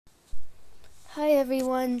Hi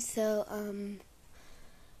everyone.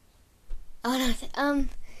 Oh no,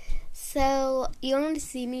 so you want to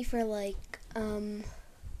see me for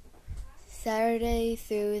Saturday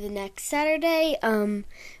through the next Saturday,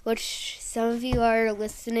 which some of you are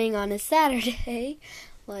listening on a Saturday,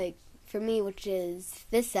 like for me, which is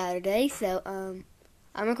this Saturday. So I'm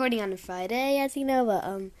recording on a Friday, as you know, but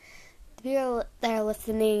the people that are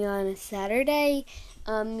listening on a Saturday,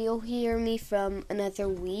 you'll hear me from another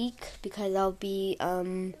week because I'll be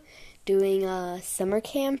doing a summer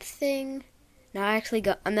camp thing. I'm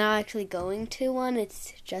not actually going to one.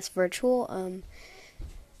 It's just virtual.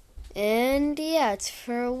 And yeah, it's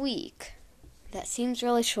for a week. That seems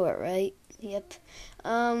really short, right? Yep.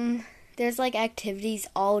 There's activities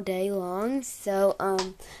all day long, so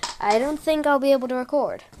I don't think I'll be able to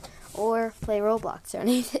record or play Roblox or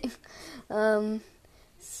anything.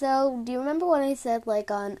 So do you remember when I said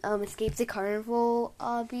on Escape the Carnival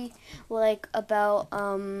be about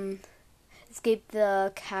escape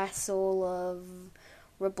the castle of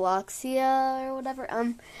Robloxia or whatever?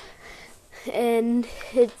 And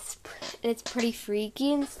it's pretty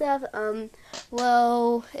freaky and stuff.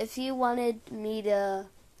 Well, if you wanted me to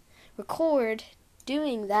record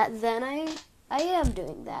doing that, then I am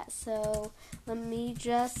doing that. So I'm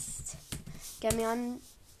just getting onto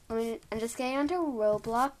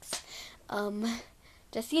Roblox.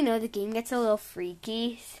 Just so you know, the game gets a little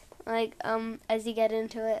freaky. As you get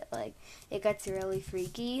into it, it gets really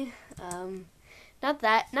freaky.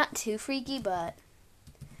 Not too freaky, but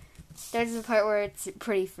there's a part where it's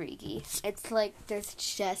pretty freaky. It's there's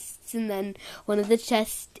chests, and then one of the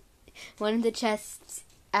chests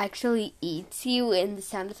actually eats you, and the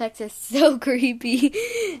sound effects are so creepy,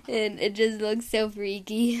 and it just looks so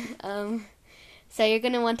freaky. So you're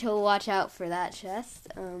gonna want to watch out for that chest,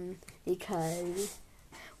 because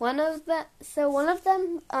one of the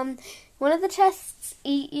chests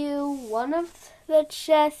eat you. One of the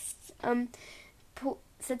chests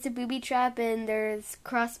sets a booby trap, and there's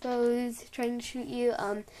crossbows trying to shoot you.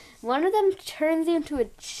 One of them turns you into a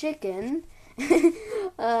chicken,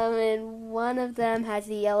 and one of them has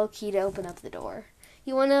the yellow key to open up the door.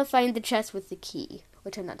 You want to find the chest with the key,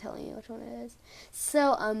 which I'm not telling you which one it is.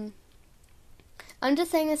 So, I'm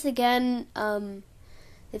just saying this again.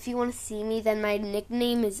 If you want to see me, then my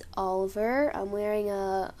nickname is Oliver. I'm wearing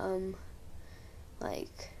a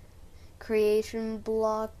Creation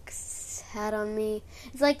Blocks hat on me.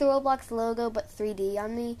 It's like the Roblox logo, but 3D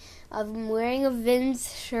on me. I'm wearing a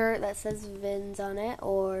Vins shirt that says Vins on it,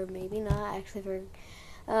 or maybe not. Actually,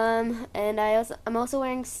 and I'm also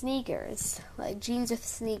wearing sneakers, like jeans with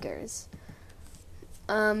sneakers.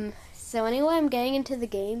 So anyway, I'm getting into the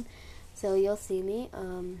game. So you'll see me.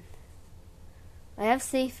 I have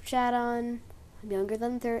Safe Chat on. I'm younger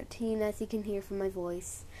than 13, as you can hear from my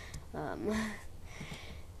voice.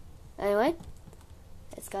 Anyway,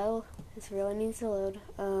 this really needs to load.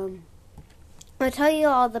 I'll tell you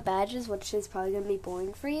all the badges, which is probably going to be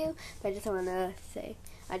boring for you, but I just want to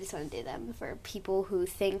do them for people who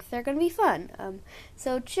think they're going to be fun.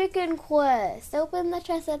 So Chicken Quest. Open the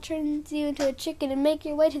chest that turns you into a chicken and make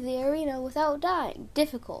your way to the arena without dying.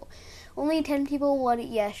 Difficult. Only 10 people won it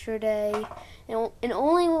yesterday, and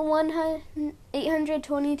only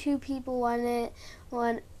 822 people won it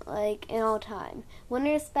in all time.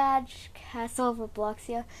 Winner's badge, Castle of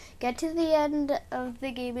Robloxia. Get to the end of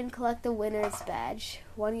the game and collect the winner's badge.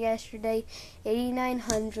 Won yesterday,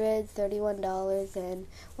 $8,931, and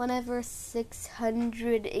won ever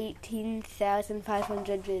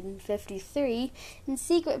 618,553 in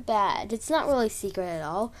secret badge. It's not really secret at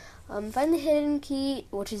all. Find the hidden key,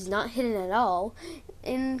 which is not hidden at all,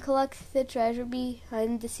 and collect the treasure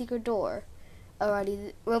behind the secret door.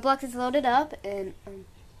 Alrighty, Roblox is loaded up, and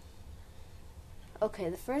okay,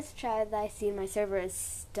 the first chat that I see in my server is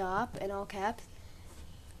stop in all caps.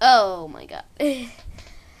 Oh my god.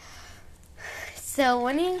 So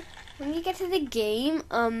when you get to the game,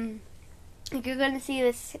 you're gonna see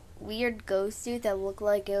this weird ghost suit that looked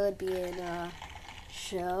like it would be in a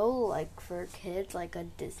show, for kids, like a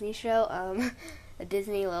Disney show, a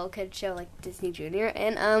Disney little kid show, like Disney Junior,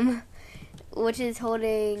 and which is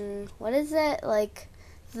holding, what is it,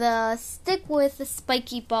 the stick with the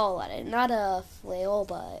spiky ball on it, not a flail,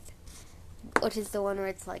 but which is the one where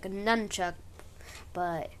it's like a nunchuck,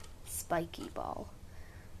 but spiky ball.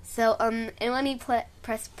 So and when you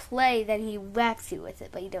press play, then he whacks you with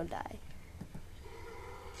it, but you don't die.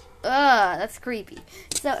 Ugh, that's creepy.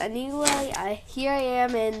 So anyway, here I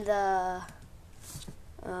am in the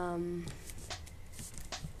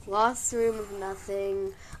lost room of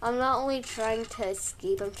nothing. I'm not only trying to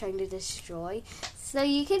escape, I'm trying to destroy. So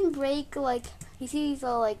you can break you see these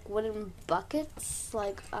little like wooden buckets,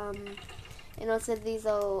 like and also these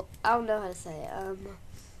little, I don't know how to say it,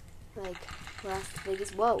 like glass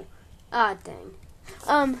thingies. Whoa, ah dang.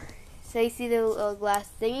 So you see the little glass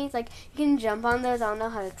thingies, like you can jump on those. I don't know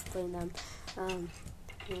how to explain them.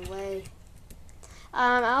 Anyway,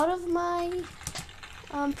 out of my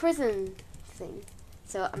prison thing.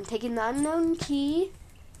 So I'm taking the unknown key.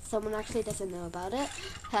 Someone actually doesn't know about it.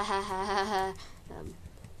 Ha ha ha ha ha.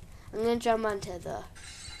 I'm gonna jump onto the.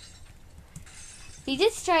 You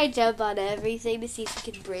just try to jump on everything to see if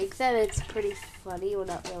you can break them. It's pretty funny. Well,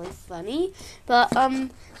 not really funny, but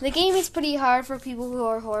the game is pretty hard for people who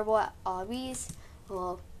are horrible at obbies.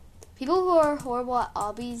 Well, people who are horrible at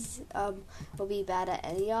obbies will be bad at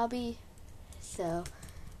any obby. So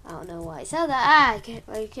I don't know why I said that.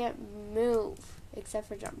 I can't move except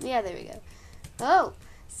for jump. Yeah, there we go. Oh.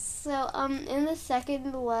 So, in the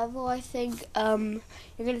second level, I think, you're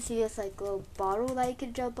gonna see this, like, little bottle that you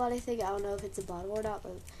can jump on, I think. I don't know if it's a bottle or not,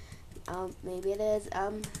 but, maybe it is.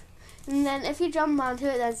 And then if you jump onto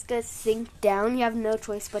it, that's gonna sink down. You have no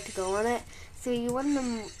choice but to go on it. So you want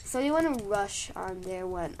to rush on there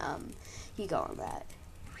when, you go on that.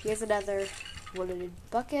 Here's another wooden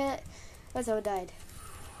bucket. Oh, someone died.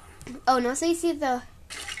 Oh, no, so you see the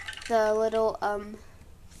little,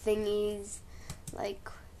 thingies, like,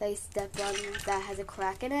 they step on that has a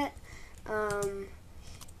crack in it.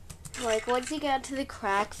 Like once you get to the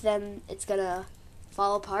crack, then it's gonna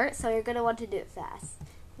fall apart. So you're gonna want to do it fast.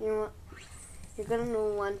 You're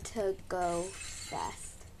gonna want to go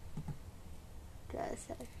fast.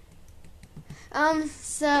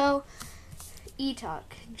 So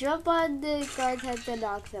E-Talk. Jump on the guard's head to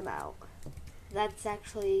knock them out. That's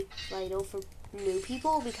actually vital for new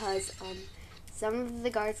people because some of the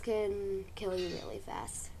guards can kill you really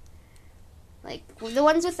fast. Like, the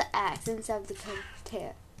ones with the axe instead of the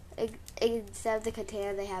katana. Instead of the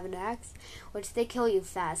katana, they have an axe, which they kill you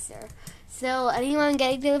faster. So, anyone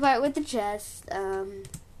getting to the part with the chest, I'll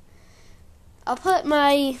put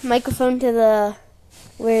my microphone to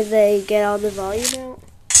where they get all the volume out.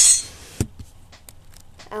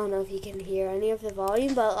 I don't know if you can hear any of the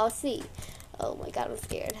volume, but I'll see. Oh my god, I'm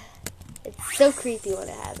scared. It's so creepy when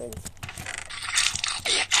it happens.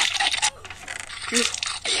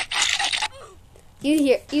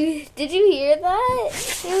 Did you hear that?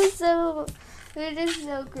 It is so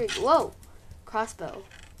creepy. Whoa, crossbow.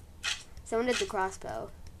 Someone did the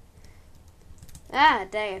crossbow. Ah,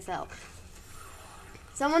 dang, I fell.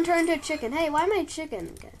 Someone turned into a chicken. Hey, why am I a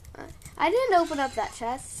chicken? I didn't open up that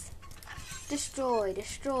chest. Destroy,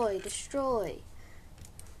 destroy, destroy.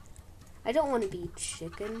 I don't want to be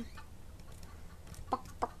chicken.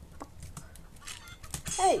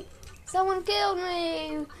 Hey. Someone killed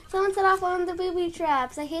me! Someone set off one of the booby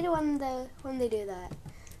traps. I hate it when they do that.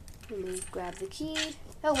 Let me grab the key.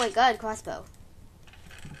 Oh my god, crossbow.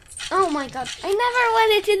 Oh my god. I never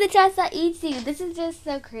went into the chest that eats you. This is just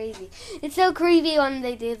so crazy. It's so creepy when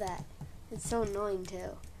they do that. It's so annoying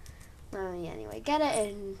too. Anyway, get it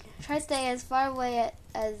and try to stay as far away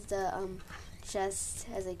as the chest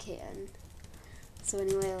as I can. So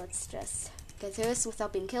anyway, let's just get through this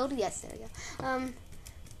without being killed. Yes, there we go.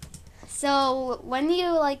 So when you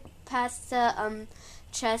like pass the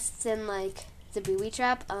chests and like the booby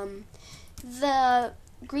trap, the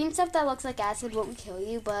green stuff that looks like acid won't kill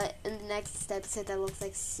you, but in the next episode that looks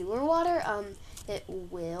like sewer water, it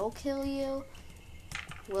will kill you.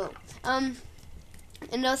 Whoa. And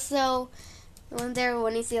also when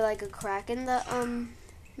you see like a crack in the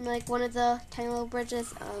like one of the tiny little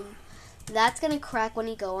bridges, that's gonna crack when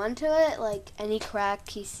you go onto it. Like any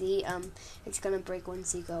crack you see, it's gonna break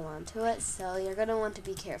once you go onto it. So you're gonna want to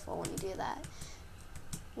be careful when you do that.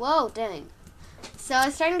 Whoa, dang! So I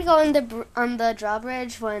was starting to go on the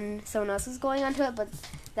drawbridge when someone else was going onto it, but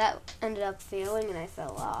that ended up failing and I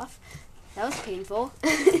fell off. That was painful.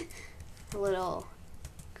 A little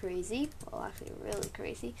crazy. Well, actually, really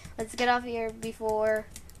crazy. Let's get off here before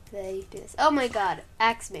they do this. Oh my God,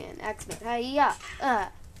 Axeman, Hiya!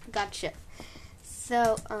 Gotcha.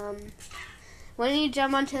 So, when you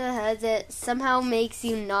jump onto the heads, it somehow makes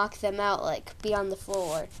you knock them out, like, be on the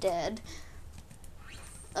floor, dead.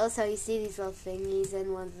 Also, you see these little thingies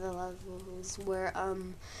in one of the levels where,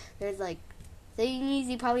 there's, like, thingies,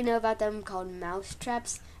 you probably know about them, called mouse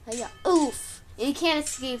traps. Yeah, oof! And you can't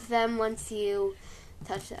escape them once you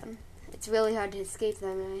touch them. It's really hard to escape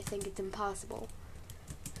them, and I think it's impossible.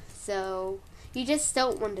 So, you just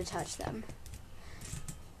don't want to touch them.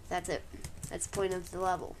 That's it. That's the point of the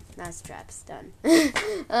level. Mouse traps, done.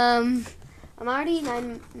 I'm already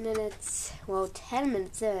 10 minutes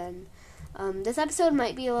in. This episode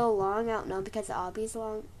might be a little long, I don't know, because the obby's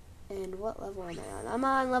long. And what level am I on? I'm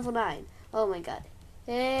on level 9. Oh my god.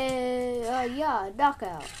 Hey, yeah,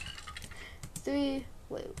 knockout. 1,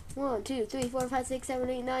 2, 3, 4, 5, 6, 7,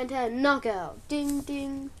 8, 9, 10. Knockout. Ding,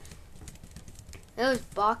 ding. It was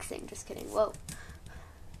boxing. Just kidding. Whoa.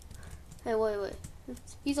 Hey, wait.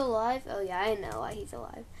 He's alive? Oh yeah, I know why he's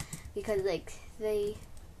alive. Because, like,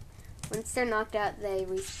 once they're knocked out, they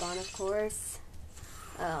respawn, of course.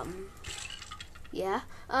 Yeah.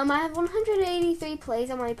 I have 183 plays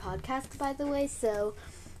on my podcast, by the way, so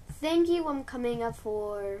thank you. I'm coming up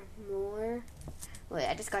for more. Wait,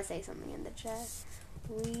 I just gotta say something in the chat.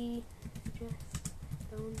 We just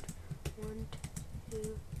don't want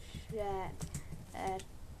to chat at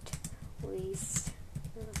least.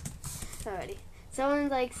 Alrighty.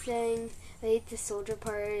 Someone's like saying I hate the soldier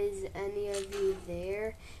part. Is any of you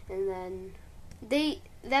there? And then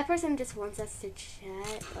that person just wants us to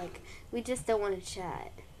chat. Like, we just don't want to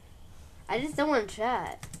chat. I just don't want to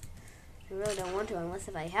chat. I really don't want to unless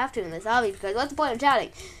if I have to in this hobby, because what's the point of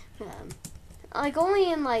chatting? Like,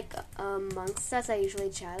 only in, like, Amongst Us I usually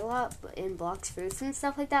chat a lot, but in Blox Fruits and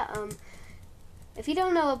stuff like that. If you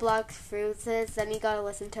don't know what Blox Fruits is, then you gotta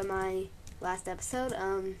listen to my last episode.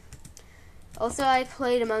 Also, I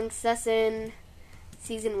played Amongst Us in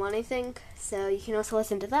Season 1, I think, so you can also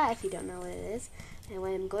listen to that if you don't know what it is. And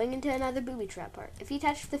when I'm going into another booby trap part, if you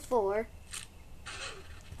touch the floor,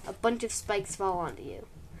 a bunch of spikes fall onto you.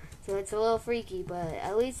 So it's a little freaky, but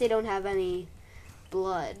at least they don't have any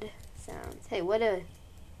blood sounds. Hey, I'm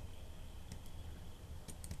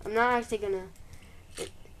not actually gonna...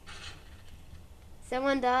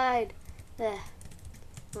 Someone died. Ugh.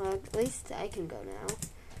 Well, at least I can go now.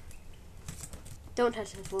 Don't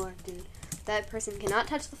touch the floor, dude. That person cannot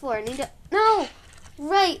touch the floor. I need to... No!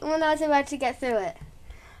 Right when I was about to get through it.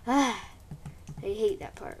 I hate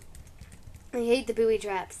that part. I hate the booby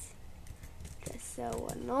traps. Just so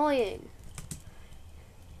annoying.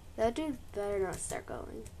 That dude better not start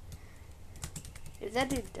going. If that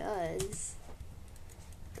dude does...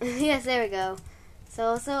 Yes, there we go. So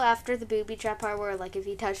also after the booby trap part where, like, if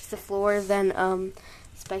you touch the floor, then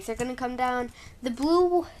spikes are gonna come down. The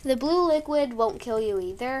blue liquid won't kill you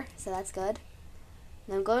either, so that's good.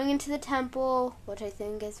 And I'm going into the temple, which I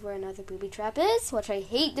think is where another booby trap is, which I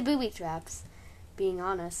hate the booby traps, being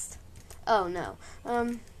honest. Oh no.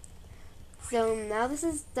 So now this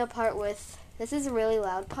is the part this is a really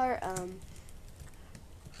loud part,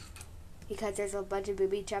 because there's a bunch of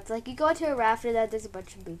booby traps. Like, you go into a raft and then there's a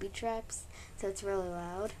bunch of booby traps, so it's really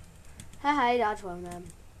loud. Haha, I dodged one of them.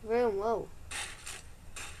 Whoa.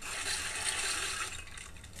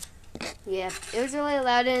 Yeah, it was really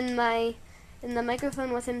loud and the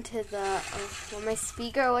microphone wasn't to the, my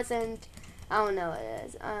speaker wasn't, I don't know what it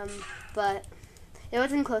is, but it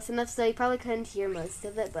wasn't close enough, so you probably couldn't hear most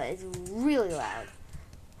of it, but it's really loud.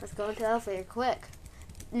 Let's go into the elevator, quick.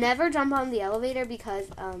 Never jump on the elevator because,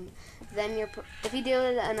 then if you do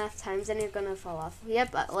it enough times, then you're gonna fall off.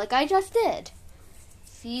 Yep, like I just did.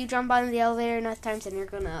 If you jump on the elevator enough times, then you're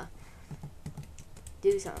gonna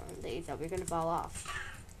do something, so you're gonna fall off.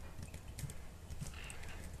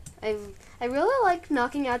 I really like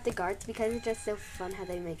knocking out the guards because it's just so fun how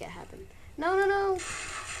they make it happen. No.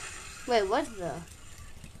 Wait, what's the...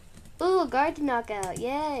 Ooh, guard knockout.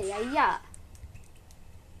 Yay, yeah.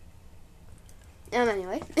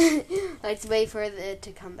 Anyway, let's wait for it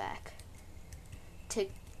to come back.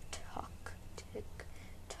 Tick tock, tick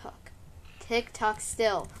tock, tick tock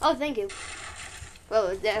still. Oh, thank you.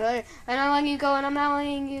 Whoa, I'm not letting you go, and I'm not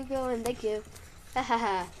letting you go, and thank you.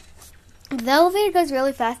 Hahaha. The elevator goes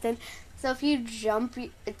really fast, and so if you jump,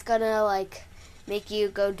 it's gonna, like, make you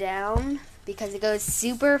go down because it goes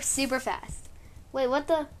super, super fast. Wait, what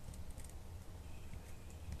the?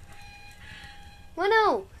 Well,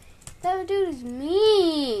 no! That dude is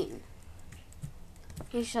mean!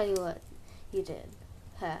 Let me show you what he did.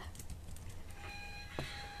 Huh. If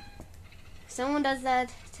someone does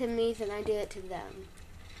that to me, then I do it to them.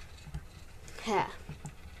 Ha.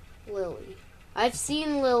 Lily. I've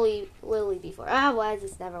seen Lily before. Why does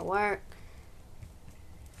this never work?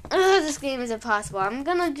 This game is impossible. I'm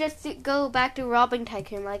gonna just go back to Robbing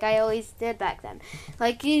Tycoon like I always did back then.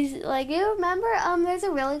 Like you remember? There's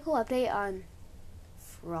a really cool update on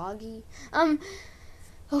Froggy.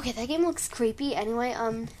 Okay, that game looks creepy. Anyway,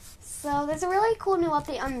 so there's a really cool new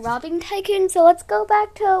update on Robbing Tycoon. So let's go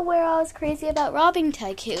back to where I was crazy about Robbing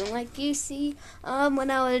Tycoon. Like you see, when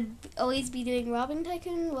I would always be doing Robbing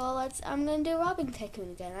Tycoon, well, I'm gonna do Robbing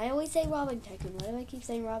Tycoon again. I always say Robbing Tycoon. Why do I keep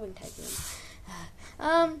saying Robbing Tycoon?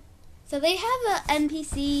 So they have a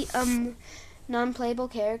NPC, non-playable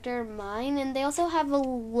character, mine, and they also have a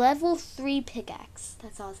level 3 pickaxe.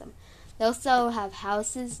 That's awesome. They also have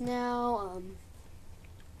houses now.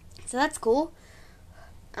 So that's cool.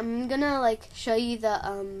 I'm gonna like show you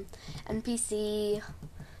the NPC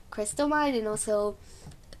crystal mine and also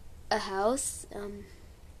a house.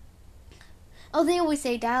 Oh, they always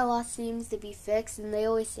say data loss seems to be fixed, and they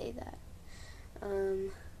always say that.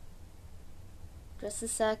 Just a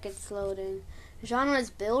sec, it's loading. Genre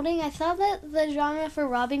is building. I thought that the genre for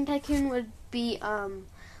Robbing Tycoon would be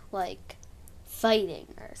like fighting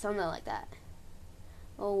or something like that.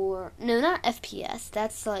 Or no, not FPS.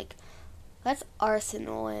 That's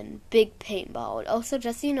Arsenal and Big Paintball. Also,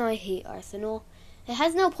 just so you know, I hate Arsenal. It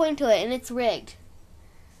has no point to it, and it's rigged.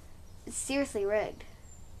 It's seriously rigged.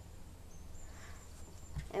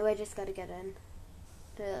 Anyway, I just gotta get in.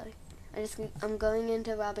 I'm going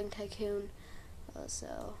into Robbing Tycoon.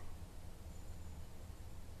 Also,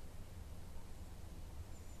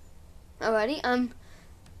 alrighty.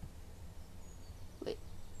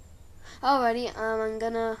 Alrighty. I'm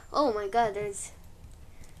gonna. Oh my God, there's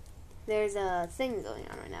a thing going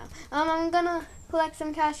on right now. I'm gonna collect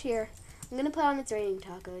some cash here. I'm gonna put on It's Raining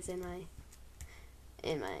Tacos in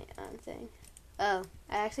my thing. Oh,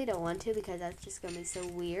 I actually don't want to because that's just gonna be so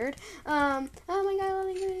weird. Oh my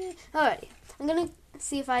God. Alrighty. I'm gonna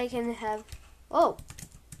see if I can have. Oh.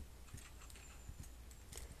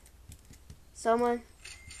 Someone's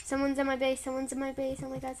in my base. Someone's in my base. Oh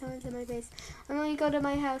my God, someone's in my base. I'm gonna go to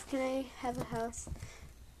my house. Can I have a house?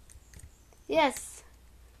 Yes.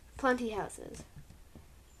 Plenty houses.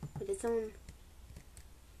 But did someone...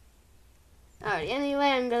 Alright, anyway,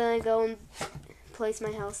 I'm gonna go and place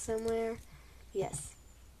my house somewhere. Yes.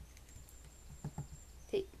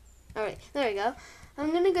 Hey. Alright, there we go.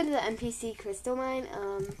 I'm gonna go to the NPC crystal mine,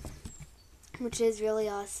 which is really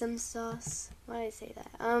awesome sauce. Why did I say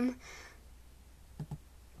that?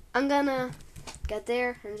 I'm gonna get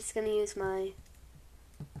there. I'm just gonna use my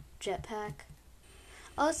jetpack.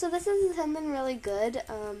 Also, this is something really good,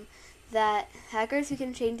 that hackers who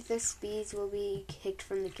can change their speeds will be kicked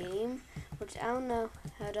from the game, which I don't know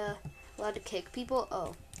how to kick people.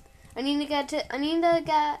 Oh, I need to get a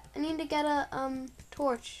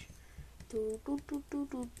torch.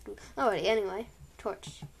 Alright, anyway,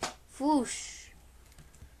 torch. Whoosh.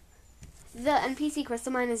 The NPC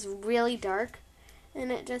crystal mine is really dark in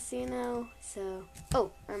it, just so you know. So,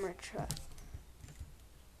 oh, armored truck.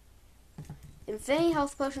 Infinity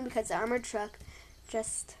health potion because the armored truck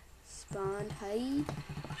just spawned. Hi.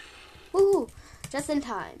 Woohoo! Just in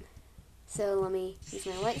time. So let me use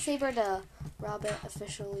my lightsaber to rob it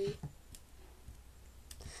officially.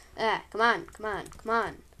 Come on.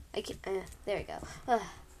 I can't, there we go.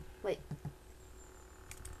 Wait.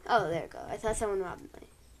 Oh, there we go. I thought someone robbed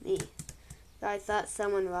me. I thought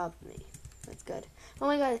someone robbed me. That's good. Oh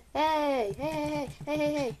my God. Hey.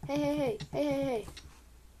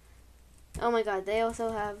 Oh my God, they also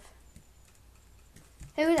have...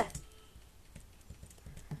 Hey, who's that?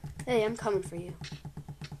 Hey, I'm coming for you.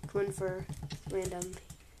 Coming for random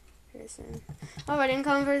person. Alright, I'm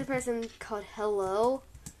coming for the person called Hello.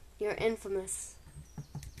 You're infamous.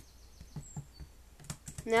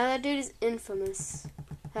 Now that dude is infamous.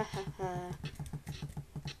 Ha ha ha.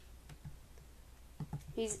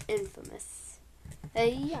 He's infamous.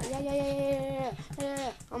 Hey, yeah.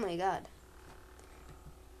 Oh my God.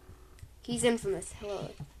 He's infamous.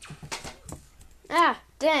 Hello.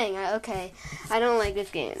 Dang. Okay. I don't like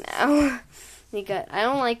this game now. Because I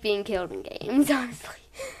don't like being killed in games, honestly.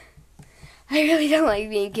 I really don't like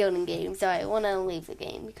being killed in games, so I want to leave the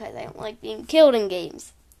game because I don't like being killed in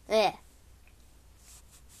games.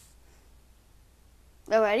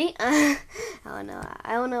 Alrighty. I don't know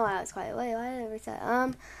why I was quiet. Wait, why did I ever say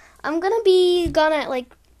that? I'm gonna be gone at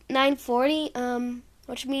like 9:40,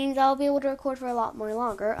 which means I'll be able to record for a lot more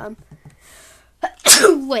longer.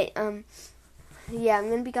 Wait, yeah, I'm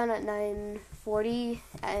gonna be gone at 9:40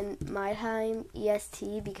 and my time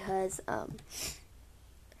EST because I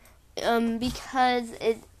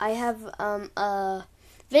have a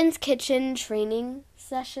Vin's Kitchen training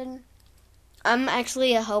session. I'm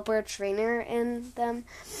actually a helper trainer in them.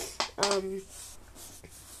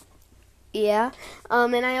 Yeah.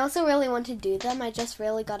 And I also really want to do them. I just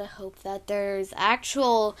really gotta hope that there's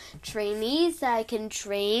actual trainees that I can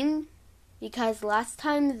train. Because last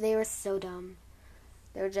time they were so dumb.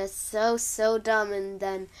 They were just so dumb. And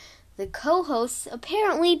then the co-host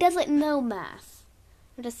apparently doesn't know math.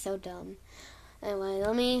 They're just so dumb. Anyway,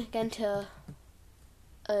 let me get into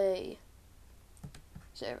a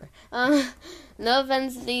server. No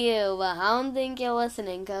offense to you, but I don't think you're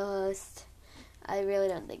listening, co-host. I really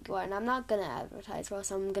don't think you are, and I'm not gonna advertise for us.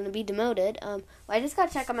 I'm gonna be demoted. Well, I just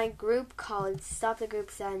gotta check on my group called Stop the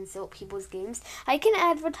Group and Insult People's Games. I can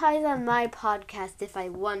advertise on my podcast if I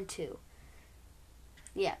want to.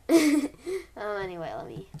 Yeah.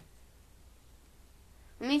 Anyway,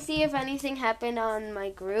 let me see if anything happened on my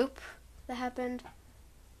group that happened.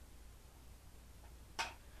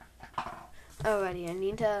 Alrighty, I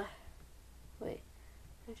need to wait.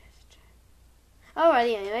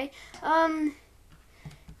 Alrighty, anyway.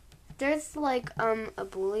 There's like a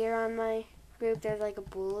bullier on my group. There's like a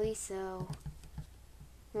bully, so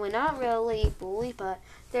well, not really bully, but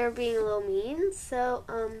they're being a little mean. So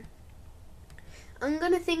I'm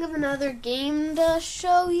gonna think of another game to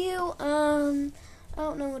show you. I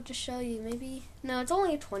don't know what to show you. Maybe no, it's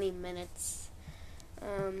only 20 minutes.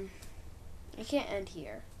 I can't end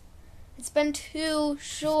here. It's been too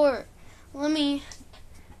short.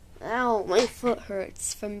 Ow, my foot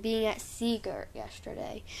hurts from being at Seagirt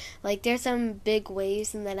yesterday. Like, there's some big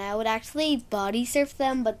waves, and then I would actually body surf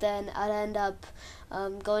them, but then I'd end up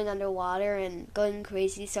going underwater and going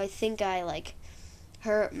crazy. So I think I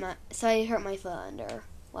hurt my foot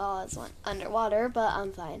while I was underwater, but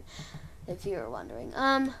I'm fine. If you were wondering,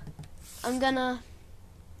 I'm gonna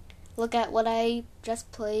look at what I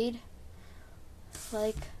just played.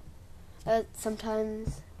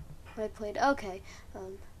 Sometimes I played. Okay,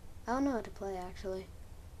 I don't know how to play, actually.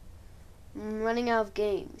 I'm running out of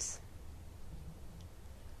games.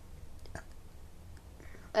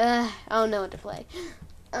 I don't know what to play.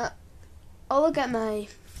 I'll look at my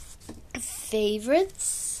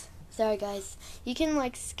favorites. Sorry, guys. You can,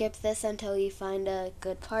 skip this until you find a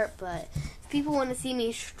good part, but if people want to see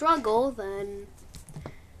me struggle, then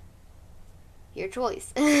your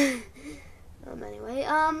choice. Anyway,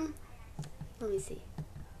 let me see.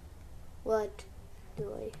 What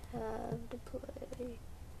do I have to play?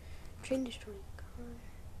 Train Destroys Cars.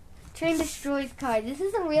 Train Destroys Cars. This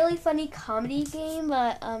is a really funny comedy game,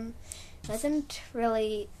 but doesn't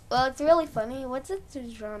really. Well, it's really funny. What's its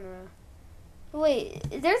genre? Wait,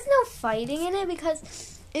 there's no fighting in it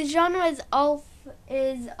because its genre is all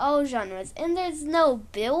genres, and there's no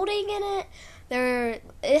building in it.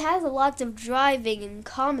 It has lots of driving and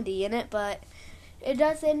comedy in it, but it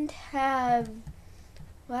doesn't have.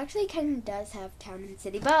 Well, actually, it kind of does have town and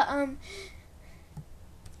city, but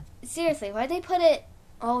seriously, why'd they put it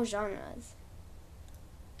all genres?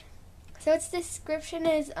 So its description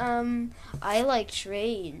is I like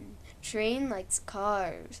train. Train likes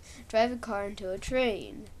cars. Drive a car into a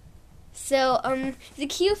train. So the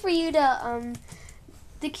cue for you to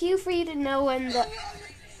know when the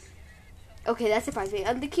okay, that surprised me.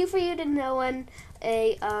 The cue for you to know when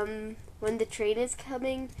the train is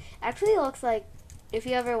coming actually looks like. If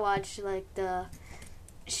you ever watched the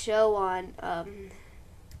show on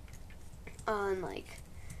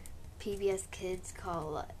PBS Kids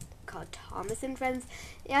called Thomas and Friends,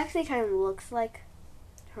 it actually kind of looks like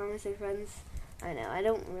Thomas and Friends. I know, I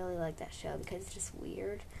don't really like that show because it's just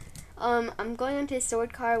weird. I'm going onto a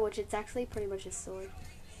sword car, which it's actually pretty much a sword.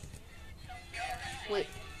 Wait.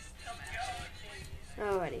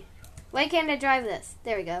 Alrighty. Why can't I drive this?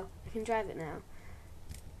 There we go. I can drive it now.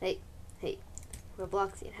 Hey.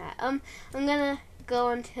 Robloxian hat. I'm gonna go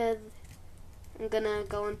into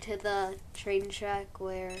the train track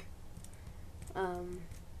where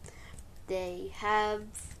they have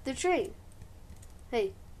the train.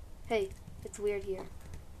 Hey, it's weird here.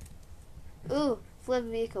 Ooh, flip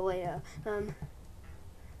vehicle way out. I'm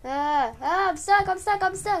stuck.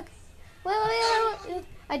 Wait.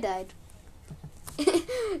 I died.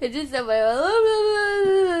 It's just so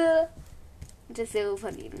funny. Just so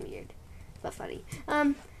funny and weird. But funny.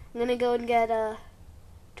 I'm gonna go and get a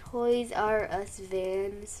Toys R Us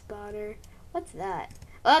van spotter. What's that?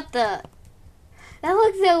 What the? That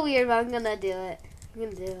looks so weird, but I'm gonna do it.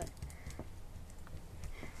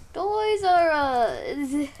 Toys R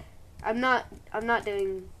Us. I'm not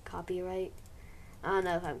doing copyright. I don't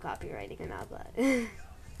know if I'm copywriting or not, but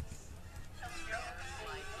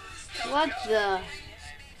what the?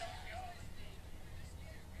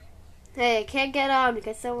 Hey, I can't get on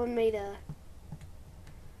because someone made a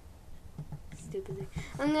stupid thing.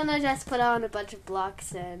 I'm gonna just put on a bunch of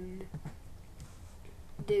blocks and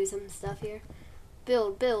do some stuff here.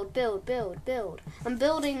 Build. I'm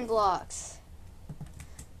building blocks.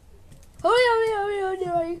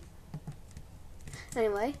 Hurry.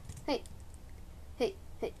 Anyway, hey.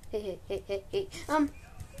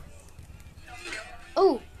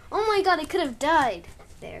 Oh my god, I could have died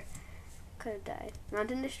there.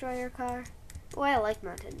 Mountain Destroyer car. Oh, I like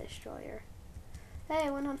Mountain Destroyer. Hey, I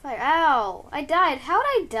went on fire. Ow! I died. How'd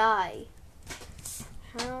I die?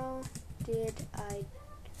 How did I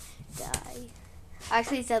die? I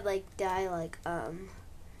actually said like die like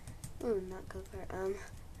ooh, not go-kart.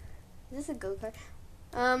 Is this a go-kart?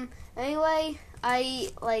 Anyway, I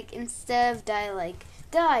like instead of die like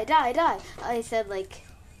die, I said like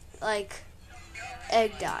egg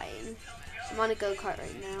dying. I'm on a go-kart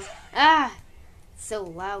right now. Ah! It's so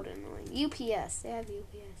loud and annoying. UPS. They have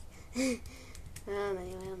UPS.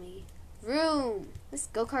 Anyway, vroom! This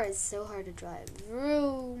go-kart is so hard to drive.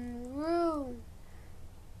 Vroom!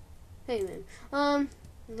 Hey man. I'm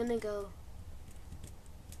gonna go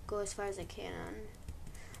as far as I can on.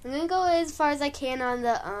 I'm gonna go as far as I can on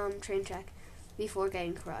the train track before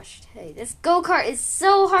getting crushed. Hey, this go-kart is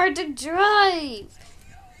so hard to drive.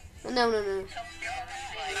 No.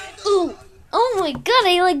 Ooh! Oh my god!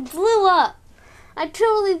 I like blew up. I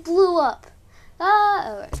totally blew up.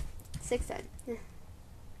 Alright. 6 times.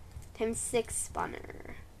 Times 6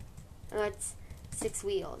 spawner. Oh, it's 6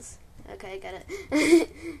 wheels. Okay, I got it.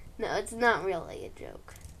 No, it's not really a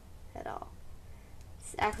joke at all.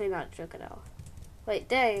 It's actually not a joke at all. Wait,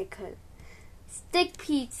 dang, I could. Stick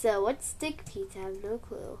pizza. What's stick pizza? I have no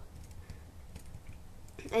clue.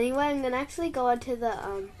 Anyway, I'm gonna actually go onto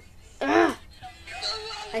the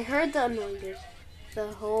I heard the anointed. The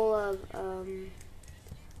whole of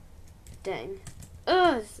dang.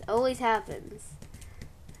 This always happens.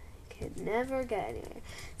 I can never get anywhere.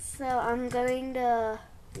 So I'm going to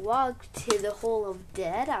walk to the Hole of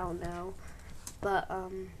Dead. I don't know. But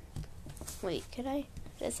wait, can I?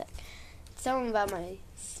 Just a sec. Something about my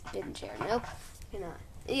spin chair. Nope, cannot.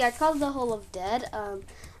 Yeah, it's called the Hole of Dead.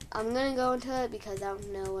 I'm gonna go into it because I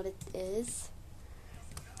don't know what it is.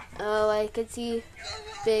 Oh, I could see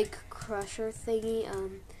big crusher thingy.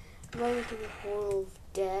 I'm going into the Hole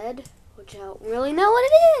of Dead, which I don't really know what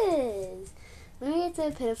it is. Maybe it's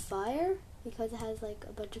a pit of fire because it has like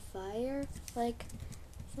a bunch of fire, like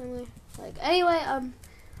somewhere. Like anyway, I'm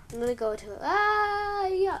gonna go to it.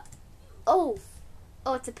 Yeah. Oh,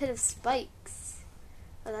 it's a pit of spikes.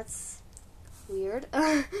 Oh, that's weird.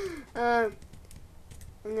 I'm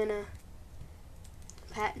gonna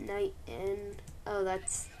pat night in. Oh,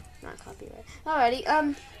 that's not copyright.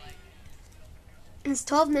 Alrighty, it's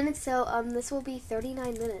 12 minutes, so, this will be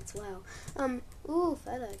 39 minutes, wow. Ooh,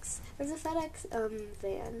 FedEx. There's a FedEx,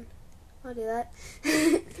 van. I'll do that.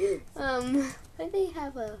 Why do they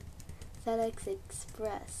have a FedEx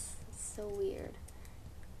Express? It's so weird.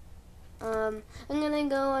 I'm gonna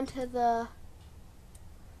go onto the,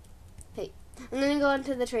 I'm gonna go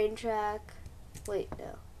onto the train track. Wait,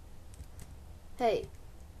 no. Hey,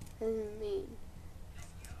 that doesn't mean.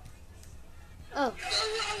 Oh,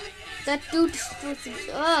 that dude is supposed to be.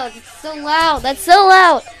 Oh, that's so loud. That's so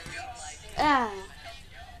loud. Ah.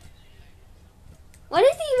 What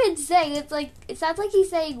does he even say? It's like, it sounds like he's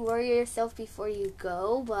saying worry yourself before you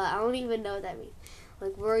go, but I don't even know what that means.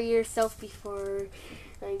 Like, worry yourself before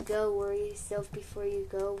I go, worry yourself before you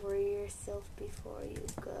go, worry yourself before you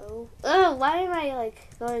go. Oh, why am I,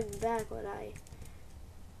 like, going back when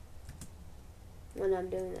I'm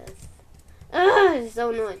doing this? Ugh, it's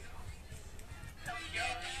so annoying.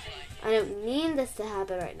 I don't mean this to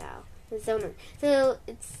happen right now. It's so annoying. So,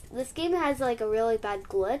 this game has, like, a really bad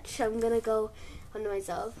glitch. I'm gonna go onto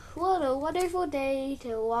myself. What a wonderful day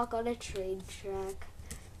to walk on a train track.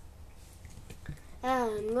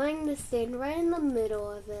 I'm going to stand right in the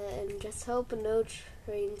middle of it and just hope no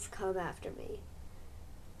trains come after me.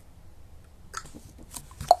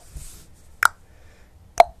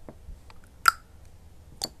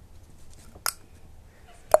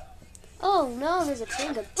 Oh no, there's a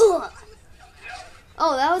train going. Ugh!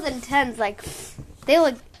 Oh, that was intense. Like, they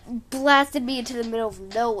like blasted me into the middle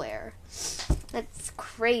of nowhere. That's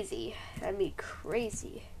crazy. That'd be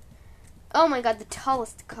crazy. Oh my god, the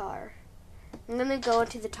tallest car. I'm gonna go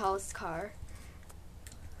into the tallest car.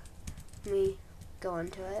 Let me go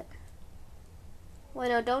into it. Wait,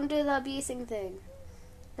 no, don't do the abusing thing.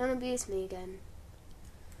 Don't abuse me again.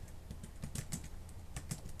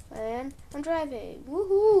 And I'm driving.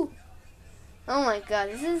 Woohoo! Oh my god,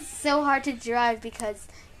 this is so hard to drive because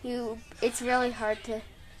it's really hard to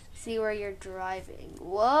see where you're driving.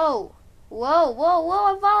 Whoa! Whoa,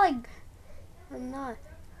 I'm falling! I'm not.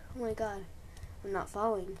 Oh my god. I'm not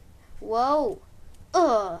falling. Whoa!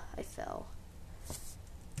 Ugh! I fell.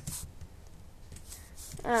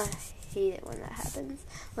 I hate it when that happens.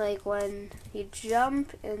 Like when you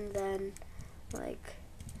jump and then, like,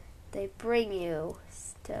 they bring you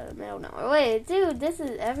to the middle of nowhere. Wait, dude, this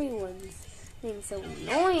is everyone's being so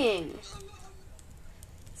annoying.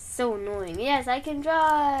 So annoying. Yes, I can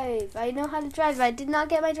drive. I know how to drive. I did not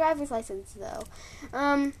get my driver's license though.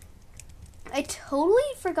 I totally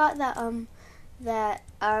forgot that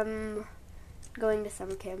going to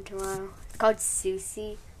summer camp tomorrow. It's called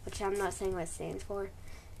SUSI, which I'm not saying what it stands for,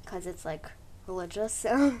 because it's like religious.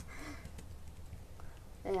 So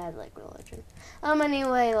yeah, like religion.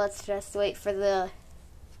 Anyway, let's just wait for the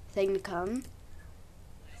thing to come.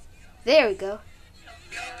 There we go.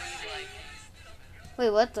 Wait,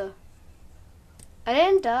 what the? I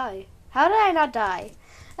didn't die. How did I not die?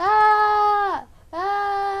 Ah!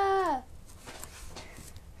 Ah!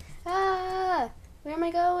 Ah! Where am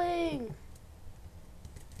I going?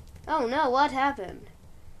 Oh no, what happened?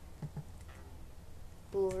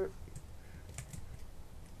 Lord.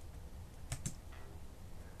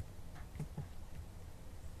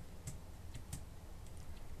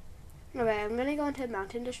 Okay, I'm gonna go into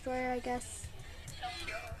Mountain Destroyer, I guess.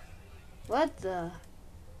 What the?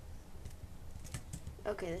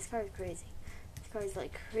 Okay, this car is crazy. This car is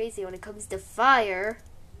like crazy when it comes to fire.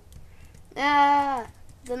 Ah!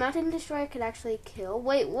 The Mountain Destroyer could actually kill.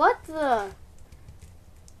 Wait, what the?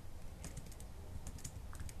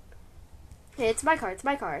 Hey, it's my car. It's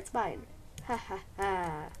my car. It's mine. Ha ha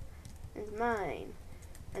ha. It's mine.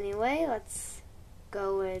 Anyway, let's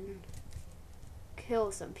go and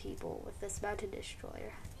kill some people with this Mountain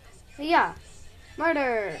Destroyer. Yeah.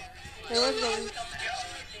 Murder!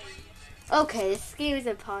 Okay, this game is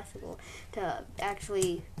impossible to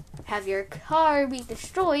actually have your car be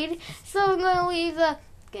destroyed, so I'm gonna leave the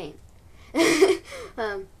game.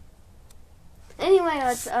 Anyway,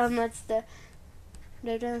 let's the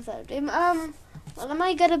game. What am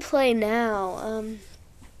I gonna play now?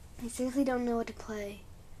 I seriously don't know what to play.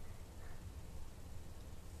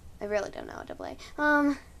 I really don't know what to play.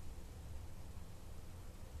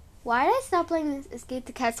 Why did I stop playing Escape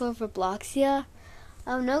the Castle of Robloxia?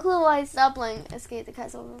 I have no clue why I stopped playing Escape the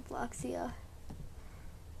Castle of Robloxia.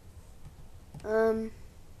 I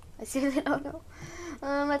seriously don't know.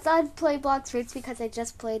 I thought I'd play Blox Fruits because I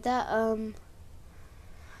just played that.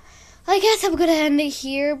 I guess I'm gonna end it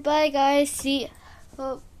here. Bye, guys. See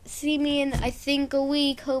me in, I think, a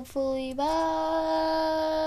week, hopefully. Bye.